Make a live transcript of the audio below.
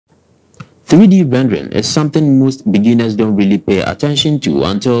3D rendering is something most beginners don't really pay attention to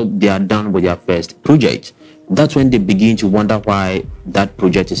until they are done with their first project. That's when they begin to wonder why that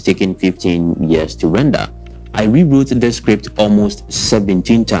project is taking 15 years to render. I rewrote this script almost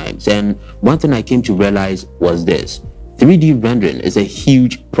 17 times, and one thing I came to realize was this: 3D rendering is a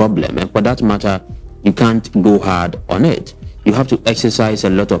huge problem, and for that matter, you can't go hard on it. You have to exercise a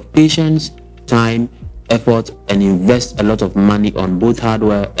lot of patience, time, effort, and invest a lot of money on both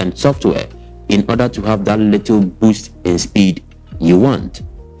hardware and software in order to have that little boost in speed you want.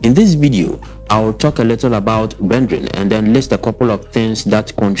 In this video, I'll talk a little about rendering and then list a couple of things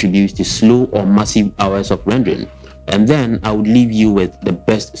that contribute to slow or massive hours of rendering, and then I would leave you with the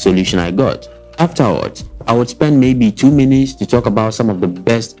best solution I got. Afterwards, I would spend maybe 2 minutes to talk about some of the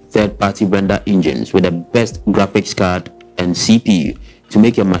best third-party render engines with the best graphics card and CPU to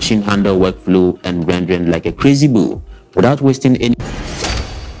make your machine handle workflow and rendering like a crazy bull without wasting any.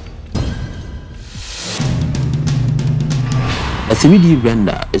 A 3D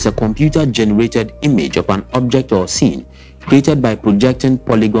render is a computer-generated image of an object or scene created by projecting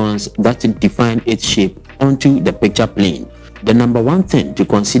polygons that define its shape onto the picture plane. The number one thing to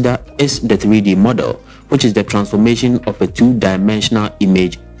consider is the 3D model, which is the transformation of a two-dimensional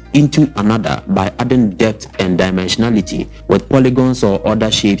image into another by adding depth and dimensionality with polygons or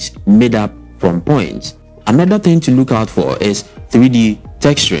other shapes made up from points. Another thing to look out for is 3D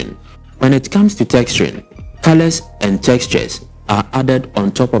texturing. When it comes to texturing, colors and textures are added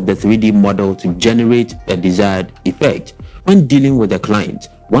on top of the 3D model to generate a desired effect. When dealing with a client,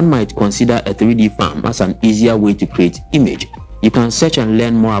 one might consider a 3D farm as an easier way to create image. You can search and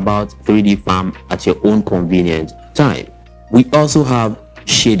learn more about 3D farm at your own convenient time. We also have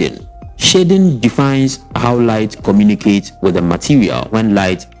shading. Shading defines how light communicates with the material when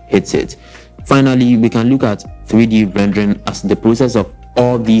light hits it. Finally, we can look at 3D rendering as the process of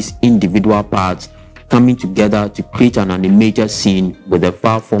all these individual parts coming together to create an animated scene with a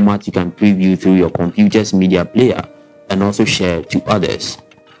file format you can preview through your computer's media player and also share to others.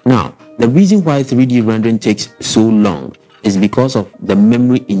 Now, the reason why 3D rendering takes so long is because of the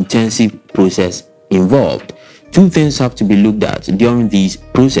memory-intensive process involved. Two things have to be looked at during this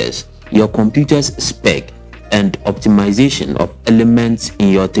process: your computer's spec and optimization of elements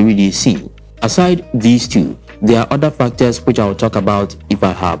in your 3D scene. Aside these two, there are other factors which I will talk about if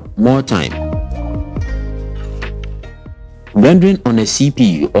I have more time. Rendering on a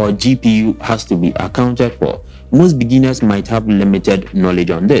CPU or GPU has to be accounted for. Most beginners might have limited knowledge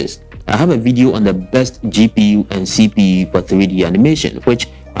on this. I have a video on the best GPU and CPU for 3D animation, which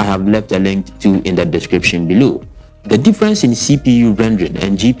I have left a link to in the description below. The difference in CPU rendering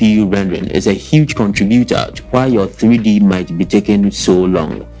and GPU rendering is a huge contributor to why your 3D might be taking so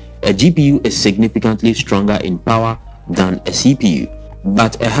long. A GPU is significantly stronger in power than a CPU,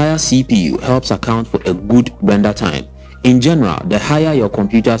 but a higher CPU helps account for a good render time. In general, the higher your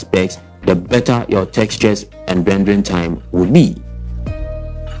computer specs, the better your textures and rendering time will be.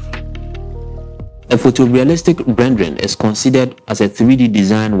 A photorealistic rendering is considered as a 3D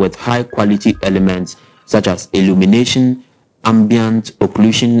design with high quality elements such as illumination, ambient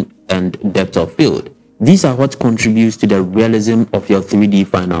occlusion, and depth of field. These are what contributes to the realism of your 3D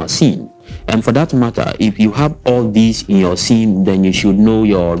final scene. And for that matter, if you have all these in your scene, then you should know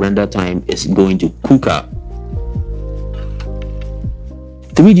your render time is going to cook up.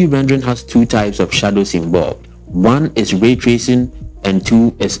 3D rendering has two types of shadows involved. One is ray tracing and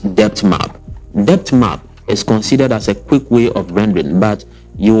two is depth map. Depth map is considered as a quick way of rendering, but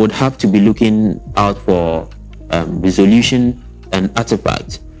you would have to be looking out for resolution and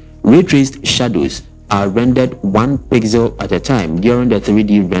artifacts. Ray traced shadows are rendered 1 pixel at a time during the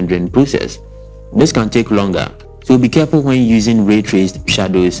 3D rendering process. This can take longer, so be careful when using ray traced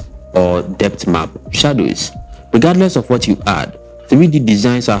shadows or depth map shadows. Regardless of what you add, 3D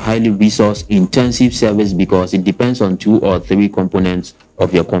designs are highly resource-intensive service because it depends on 2 or 3 components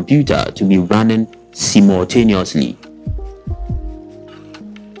of your computer to be running simultaneously.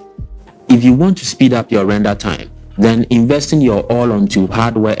 If you want to speed up your render time, then investing your all onto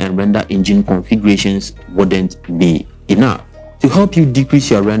hardware and render engine configurations wouldn't be enough. To help you decrease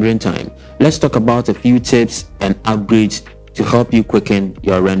your rendering time, let's talk about a few tips and upgrades to help you quicken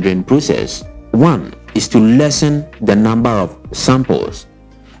your rendering process. 1 is to lessen the number of samples.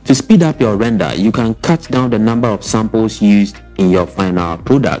 To speed up your render, you can cut down the number of samples used in your final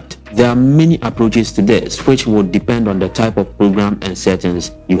product. There are many approaches to this, which will depend on the type of program and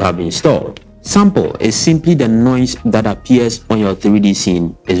settings you have installed. Sample is simply the noise that appears when your 3D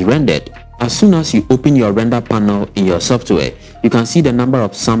scene is rendered. As soon as you open your render panel in your software, you can see the number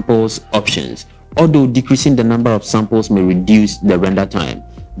of samples options. Although decreasing the number of samples may reduce the render time,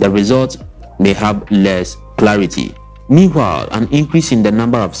 the result may have less clarity. Meanwhile, an increase in the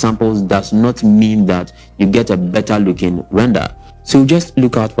number of samples does not mean that you get a better looking render. So just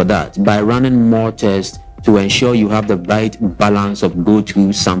look out for that by running more tests to ensure you have the right balance of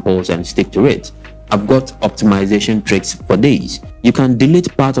go-to samples and stick to it. I've got optimization tricks for days. You can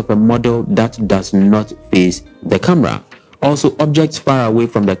delete part of a model that does not face the camera. Also, objects far away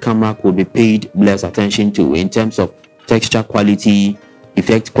from the camera could be paid less attention to in terms of texture quality,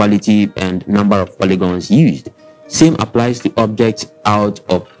 effect quality, and number of polygons used. Same applies to objects out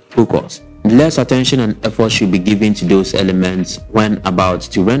of focus. Less attention and effort should be given to those elements when about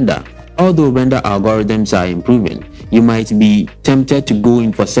to render. Although render algorithms are improving, you might be tempted to go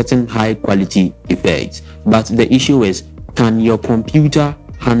in for certain high quality effects, but the issue is, can your computer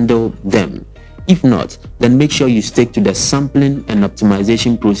handle them? If not, then make sure you stick to the sampling and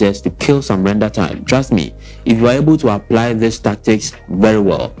optimization process to kill some render time. Trust me, if you are able to apply these tactics very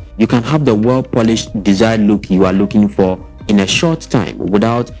well, you can have the well-polished desired look you are looking for in a short time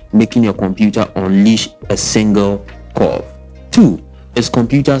without making your computer unleash a single curve. 2 is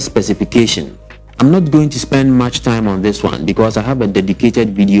computer specification. I'm not going to spend much time on this one because I have a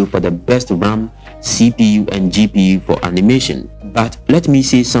dedicated video for the best RAM, CPU and GPU for animation. But let me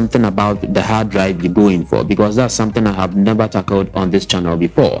say something about the hard drive you're going for, because that's something I have never tackled on this channel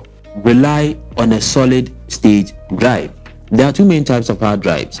before. Rely on a solid state drive. There are 2 main types of hard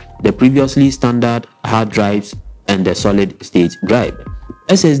drives: the previously standard hard drives and the solid state drive.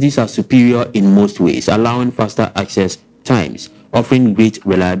 SSDs are superior in most ways, allowing faster access times, offering great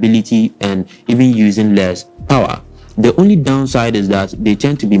reliability and even using less power. The only downside is that they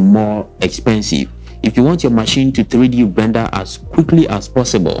tend to be more expensive. If you want your machine to 3D render as quickly as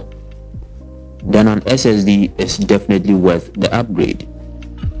possible, then an SSD is definitely worth the upgrade.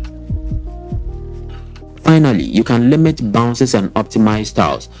 Finally, you can limit bounces and optimize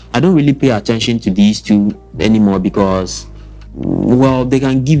styles. I don't really pay attention to these 2 anymore because, well, they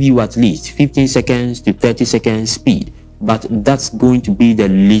can give you at least 15 seconds to 30 seconds speed, but that's going to be the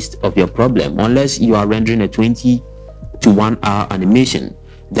least of your problem unless you are rendering a 20 to 1 hour animation.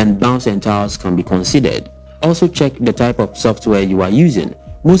 Then bounce and tiles can be considered. Also check the type of software you are using.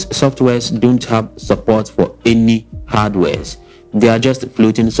 Most softwares don't have support for any hardwares. They are just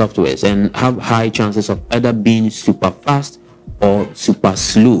floating softwares and have high chances of either being super fast or super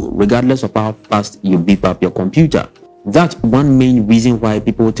slow, regardless of how fast you beef up your computer. That's one main reason why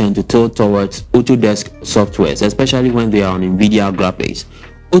people tend to tilt towards Autodesk softwares, especially when they are on NVIDIA graphics.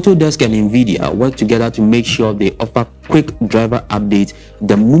 Autodesk and NVIDIA work together to make sure they offer quick driver updates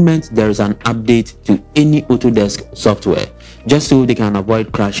the moment there is an update to any Autodesk software, just so they can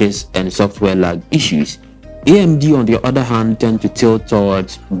avoid crashes and software lag issues. AMD, on the other hand, tend to tilt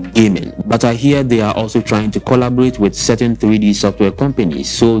towards gaming, but I hear they are also trying to collaborate with certain 3D software companies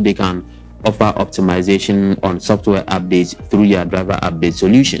so they can offer optimization on software updates through their driver update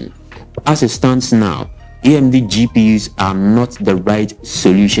solution. As it stands now, AMD GPUs are not the right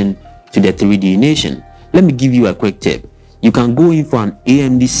solution to the 3D nation. Let me give you a quick tip. You can go in for an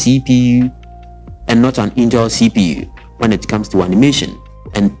AMD CPU and not an Intel CPU when it comes to animation,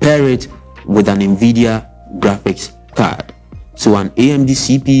 and pair it with an NVIDIA graphics card. So an AMD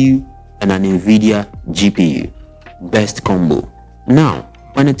CPU and an NVIDIA GPU. Best combo. Now,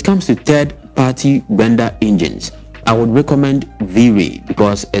 when it comes to third-party render engines, I would recommend V-Ray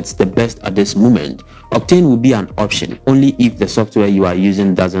because it's the best at this moment. Octane will be an option only if the software you are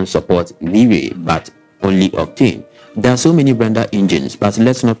using doesn't support V-Ray, but only Octane. There are so many render engines, but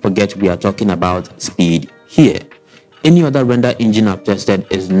let's not forget we are talking about speed here. Any other render engine I've tested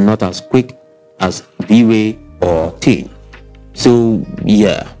is not as quick as V-Ray or Octane. So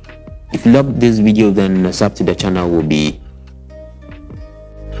yeah, if you love this video, then sub to the channel will be